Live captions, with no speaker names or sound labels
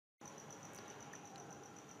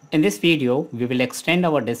In this video, we will extend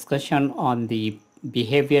our discussion on the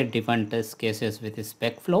behavior-driven test cases with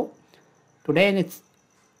SpecFlow. Today,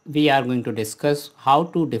 we are going to discuss how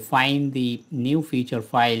to define the new feature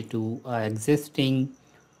file to existing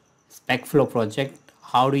SpecFlow project.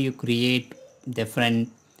 How do you create different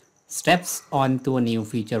steps onto a new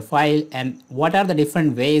feature file, and what are the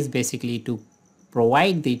different ways basically to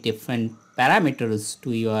provide the different parameters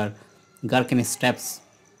to your Gherkin steps.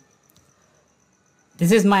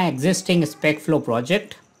 This is my existing SpecFlow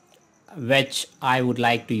project, which I would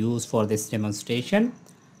like to use for this demonstration.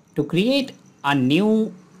 To create a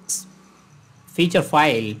new feature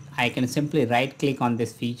file, I can simply right click on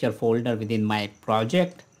this feature folder within my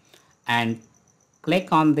project and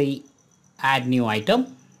click on the add new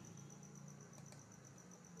item.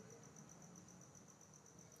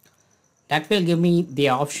 That will give me the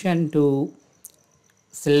option to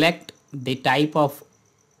select the type of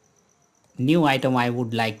new item I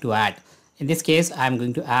would like to add. In this case, I'm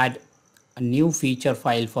going to add a new feature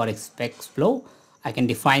file for SpecFlow. I can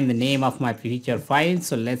define the name of my feature file.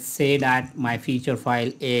 So let's say that my feature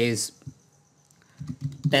file is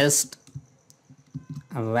test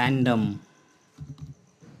random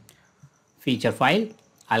feature file.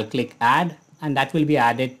 I'll click add, and that will be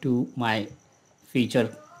added to my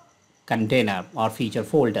feature container or feature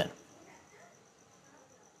folder.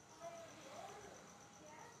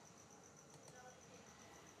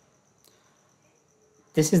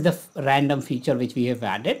 This is the random feature which we have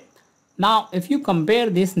added. Now, if you compare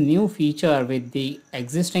this new feature with the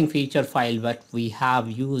existing feature file that we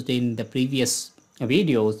have used in the previous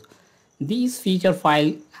videos, this feature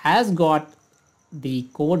file has got the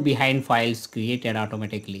code behind files created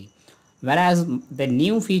automatically. Whereas the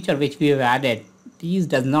new feature which we have added, these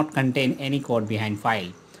does not contain any code behind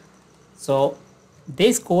file. So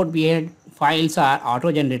this code behind files are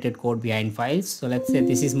auto-generated code behind files. So let's say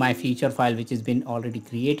this is my feature file which has been already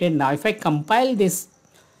created. Now if I compile this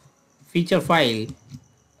feature file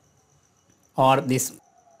or this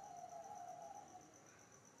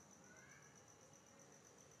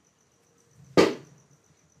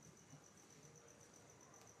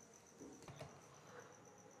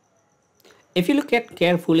if you look at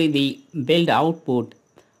carefully the build output,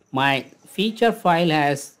 my feature file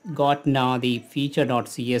has got now the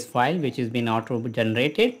feature.cs file which has been auto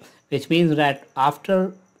generated, which means that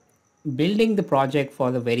after building the project for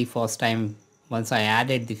the very first time, once I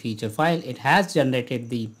added the feature file, it has generated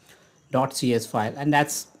the .cs file, and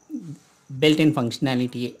that's built-in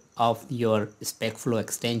functionality of your SpecFlow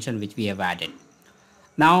extension which we have added.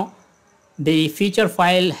 Now the feature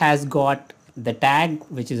file has got the tag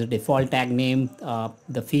which is a default tag name,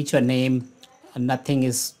 the feature name, nothing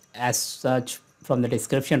is as such from the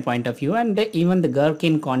description point of view, and even the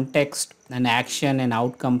Gherkin context and action and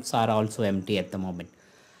outcomes are also empty at the moment.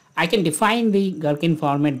 I can define the Gherkin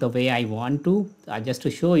format the way I want to. Just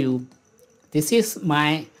to show you, this is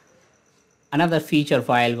my another feature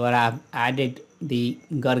file where I've added the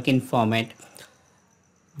Gherkin format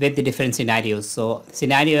with the different scenarios. So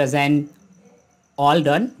scenario is an all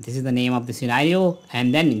done. This is the name of the scenario,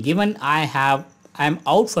 and then given I'm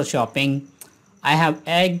out for shopping, I have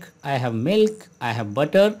egg, I have milk, I have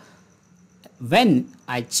butter. When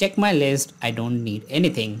I check my list, I don't need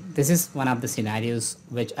anything. This is one of the scenarios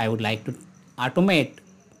which I would like to automate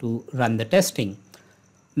to run the testing.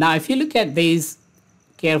 Now if you look at these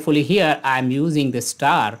carefully here, I'm using the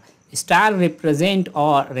star. Star represent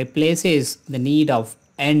or replaces the need of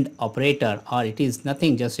AND operator, or it is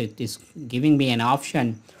nothing, just it is giving me an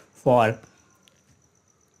option for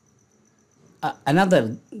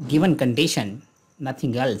another given condition,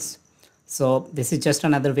 nothing else. So this is just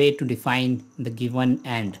another way to define the given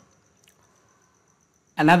AND.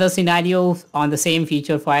 Another scenario on the same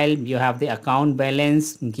feature file, you have the account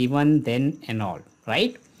balance given, then and all,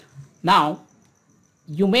 right? Now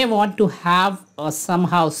you may want to have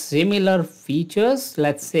somehow similar features.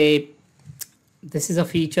 Let's say this is a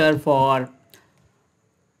feature for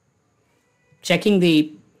checking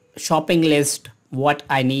the shopping list, what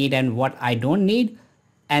I need and what I don't need.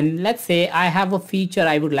 And let's say I have a feature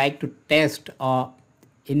I would like to test, or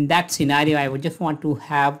in that scenario I would just want to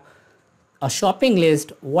have a shopping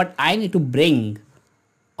list, what I need to bring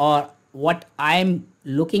or what I'm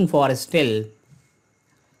looking for still.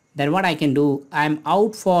 Then what I can do, I'm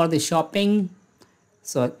out for the shopping,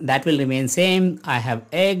 so that will remain same. I have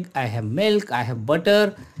egg, I have milk, I have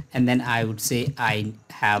butter, and then I would say I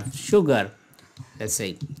have sugar. Let's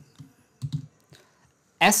say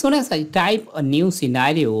as soon as I type a new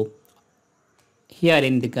scenario here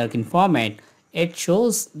in the Gherkin format, it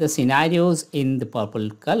shows the scenarios in the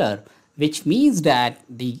purple color, which means that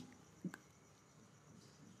the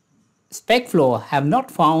SpecFlow have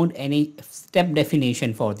not found any step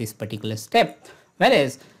definition for this particular step.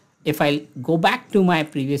 Whereas if I go back to my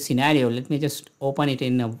previous scenario, let me just open it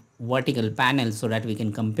in a vertical panel so that we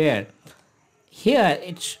can compare. Here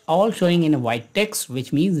it's all showing in a white text,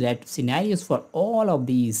 which means that scenarios for all of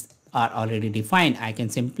these are already defined. I can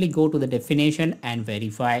simply go to the definition and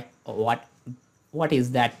verify what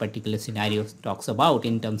is that particular scenario talks about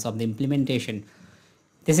in terms of the implementation.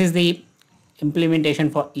 This is the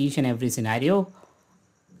implementation for each and every scenario.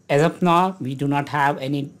 As of now, we do not have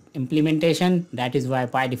any implementation. That is why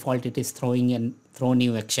by default it is throwing in throw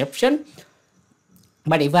new exception.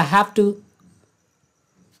 But if I have to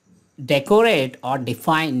decorate or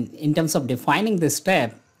define in terms of defining this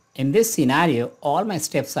step, in this scenario all my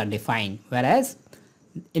steps are defined, whereas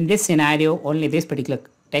in this scenario only this particular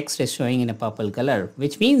text is showing in a purple color,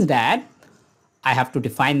 which means that I have to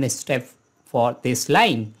define this step for this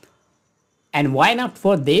line. And why not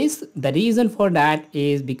for this? The reason for that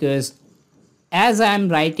is because as I am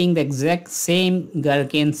writing the exact same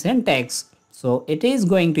Gherkin syntax, so it is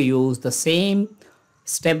going to use the same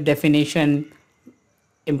step definition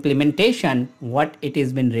implementation what it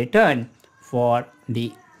has been written for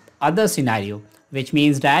the other scenario, which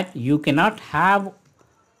means that you cannot have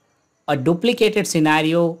a duplicated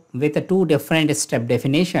scenario with a two different step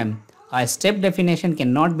definition. A step definition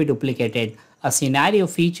cannot be duplicated. A scenario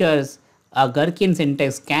features a Gherkin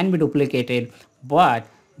syntax can be duplicated, but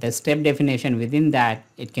the step definition within that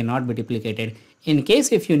it cannot be duplicated. In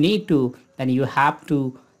case if you need to, then you have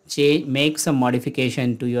to make some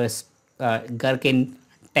modification to your Gherkin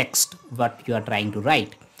text what you are trying to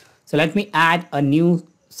write. So let me add a new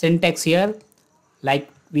syntax here like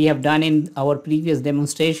we have done in our previous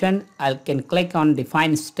demonstration. I can click on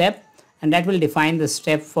define step and that will define the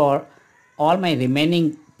step for all my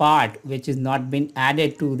remaining part which is not been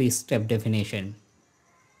added to the step definition.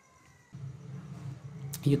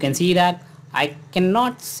 You can see that I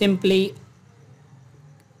cannot simply,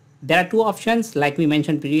 there are two options like we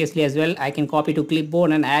mentioned previously as well. I can copy to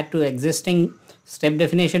clipboard and add to existing step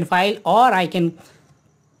definition file, or I can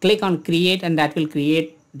click on create and that will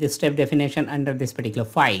create the step definition under this particular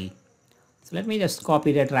file. So let me just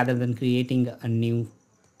copy that rather than creating a new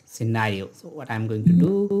scenario. So what I'm going to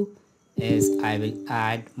do is I will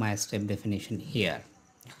add my step definition here.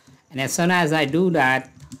 And as soon as I do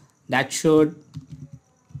that, that should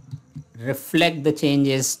reflect the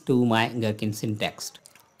changes to my Gherkin syntax.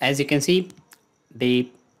 As you can see, the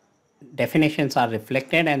definitions are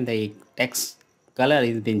reflected and the text color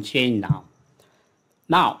has been changed now.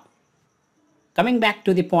 Now, coming back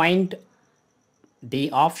to the point,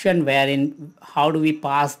 the option wherein how do we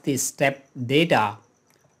pass the step data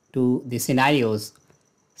to the scenarios.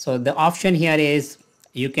 So the option here is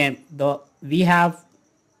we have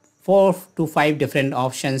 4 to 5 different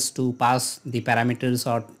options to pass the parameters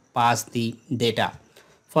or pass the data.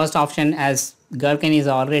 First option, as Gherkin is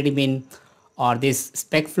already been, or this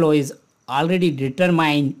SpecFlow is already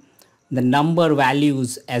determined the number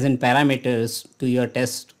values as in parameters to your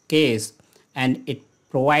test case, and it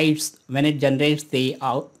provides when it generates the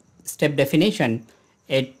step definition,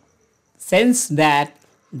 it sense that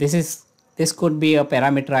this could be a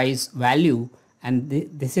parameterized value, and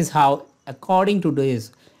this is how according to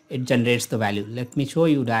this it generates the value. Let me show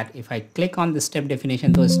you that if I click on the step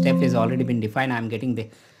definition, those step is already been defined. I'm getting the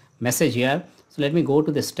message here. So let me go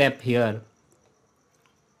to the step here.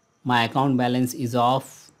 My account balance is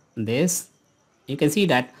of this. You can see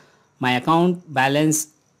that my account balance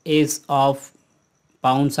is of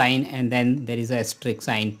pound sign and then there is a asterisk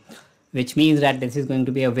sign, which means that this is going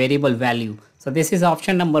to be a variable value. So this is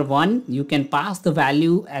option number 1. You can pass the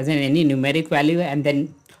value as in any numeric value and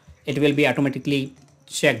then it will be automatically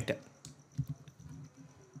checked.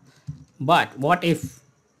 But what if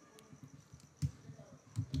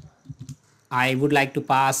I would like to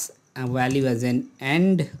pass a value as an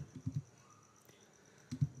end,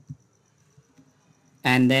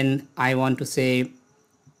 and then I want to say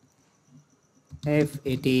if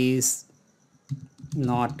it is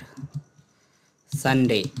not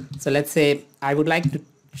Sunday. So let's say I would like to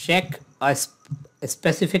check a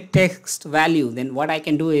specific text value. Then what I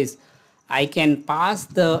can do is I can pass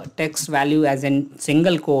the text value as in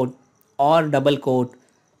single quote or double quote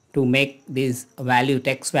to make this value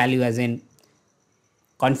text value as in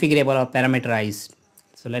configurable or parameterized.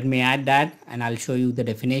 So let me add that and I'll show you the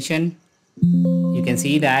definition. You can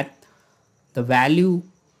see that the value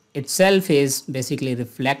itself is basically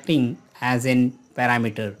reflecting as in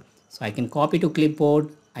parameter. So I can copy to clipboard,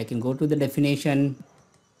 I can go to the definition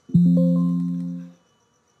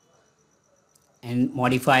and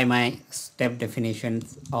modify my step definition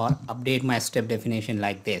or update my step definition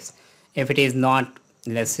like this. If it is not,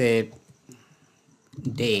 let's say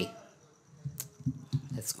day,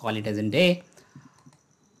 let's call it as in day.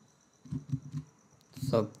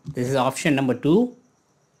 So this is option number 2.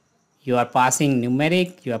 You are passing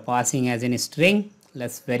numeric, you are passing as in a string.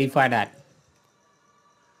 Let's verify that.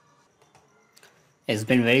 It's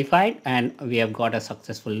been verified and we have got a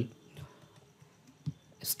successful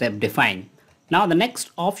step defined. Now the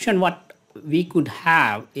next option what we could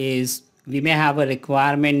have is we may have a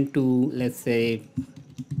requirement to, let's say,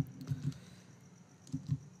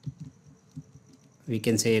 we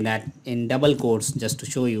can say that in double quotes just to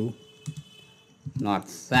show you, not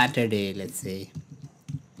Saturday, let's say.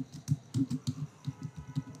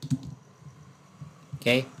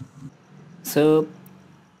 Okay, so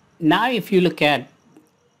now if you look at,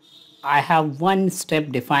 I have one step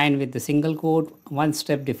defined with the single quote, one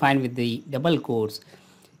step defined with the double quotes.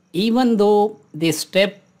 Even though the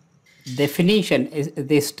step definition is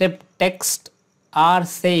the step text are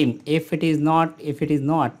same, if it is not,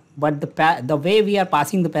 but the way we are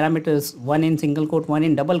passing the parameters, one in single quote, one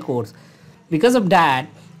in double quotes, because of that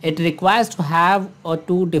it requires to have a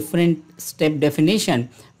two different step definition,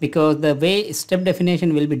 because the way step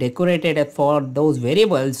definition will be decorated for those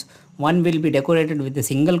variables, one will be decorated with the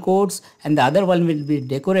single quotes and the other one will be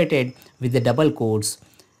decorated with the double quotes,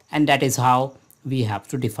 and that is how we have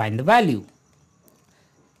to define the value.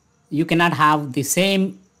 You cannot have the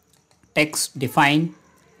same text defined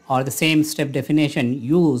or the same step definition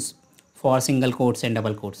used for single quotes and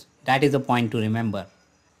double quotes. That is the point to remember.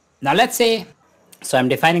 Now let's say, so I'm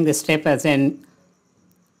defining the step as in,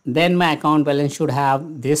 then my account balance should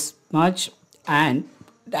have this much, and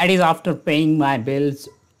that is after paying my bills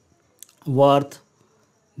worth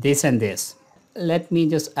this and this. Let me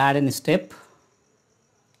just add a step.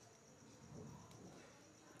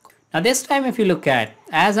 Now this time if you look at,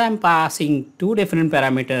 as I'm passing two different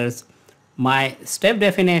parameters, my step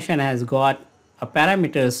definition has got a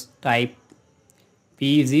parameters type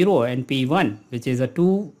P0 and P1, which is a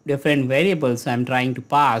two different variables I'm trying to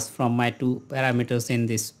pass from my two parameters in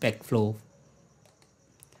this SpecFlow.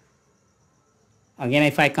 Again,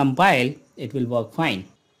 if I compile, it will work fine.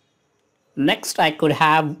 Next, I could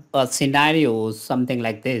have a scenario, something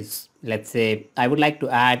like this. Let's say I would like to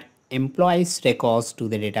add employees records to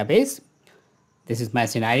the database. This is my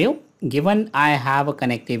scenario. Given I have a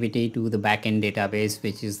connectivity to the backend database,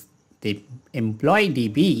 which is the employee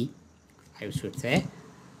DB, I should say,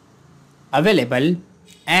 available,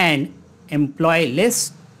 and employee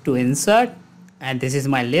list to insert, and this is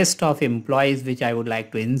my list of employees which I would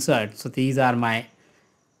like to insert. So these are my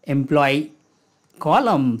employee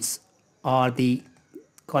columns or the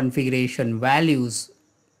configuration values.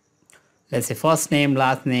 Let's say first name,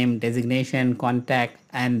 last name, designation, contact,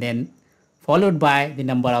 and then followed by the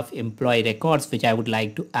number of employee records which I would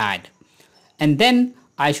like to add. And then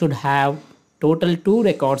I should have total 2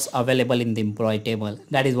 records available in the employee table.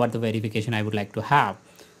 That is what the verification I would like to have.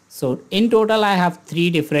 So in total I have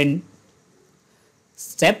 3 different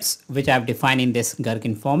steps which I have defined in this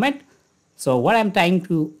Gherkin format. So what I'm trying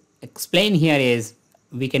to explain here is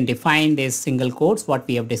we can define these single quotes what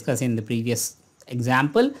we have discussed in the previous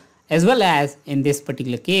example, as well as in this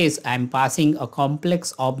particular case I'm passing a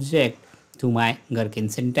complex object to my Gherkin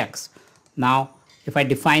syntax. Now if I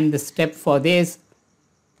define the step for this,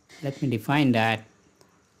 let me define that.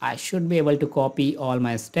 I should be able to copy all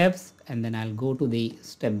my steps, and then I'll go to the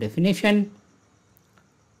step definition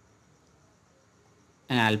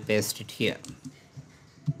and I'll paste it here.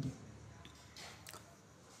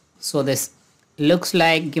 So this looks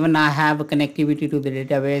like, given I have a connectivity to the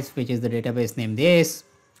database, which is the database name this,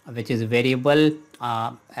 which is a variable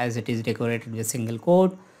as it is decorated with single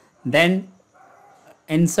quote, then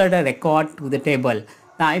insert a record to the table.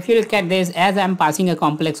 Now if you look at this, as I'm passing a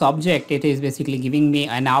complex object, it is basically giving me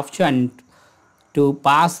an option to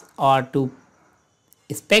pass, or to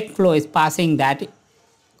SpecFlow is passing that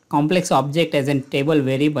complex object as a table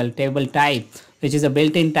variable, table type, which is a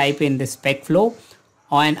built-in type in the SpecFlow,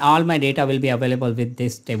 and all my data will be available with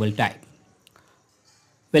this table type.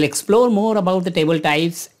 We'll explore more about the table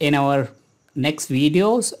types in our next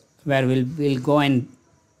videos, where we'll go and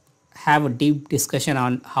have a deep discussion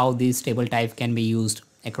on how these table types can be used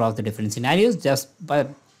across the different scenarios. But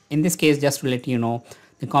in this case, just to let you know,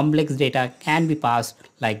 the complex data can be passed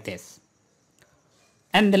like this.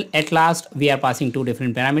 And then at last we are passing 2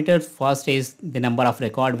 different parameters. First is the number of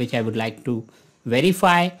record which I would like to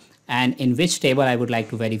verify, and in which table I would like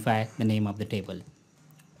to verify the name of the table,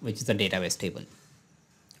 which is the database table.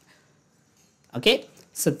 Okay,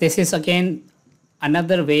 so this is again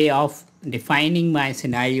another way of defining my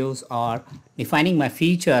scenarios or defining my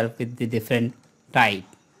feature with the different type.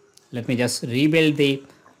 Let me just rebuild the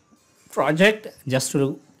project just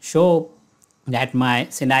to show that my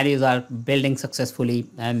scenarios are building successfully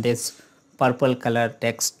and this purple color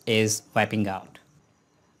text is wiping out.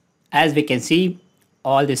 As we can see,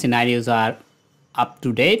 all the scenarios are up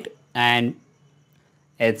to date and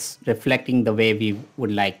it's reflecting the way we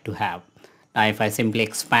would like to have. Now, if I simply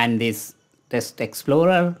expand this test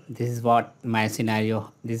explorer, this is what my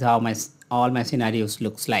scenario, this is how all my scenarios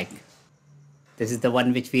looks like. This is the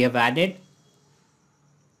one which we have added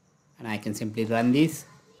and I can simply run this.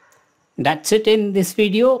 That's it in this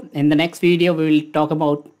video. In the next video, we will talk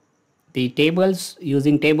about the tables,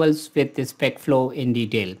 using tables with the SpecFlow in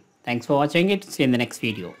detail. Thanks for watching it. See you in the next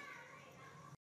video.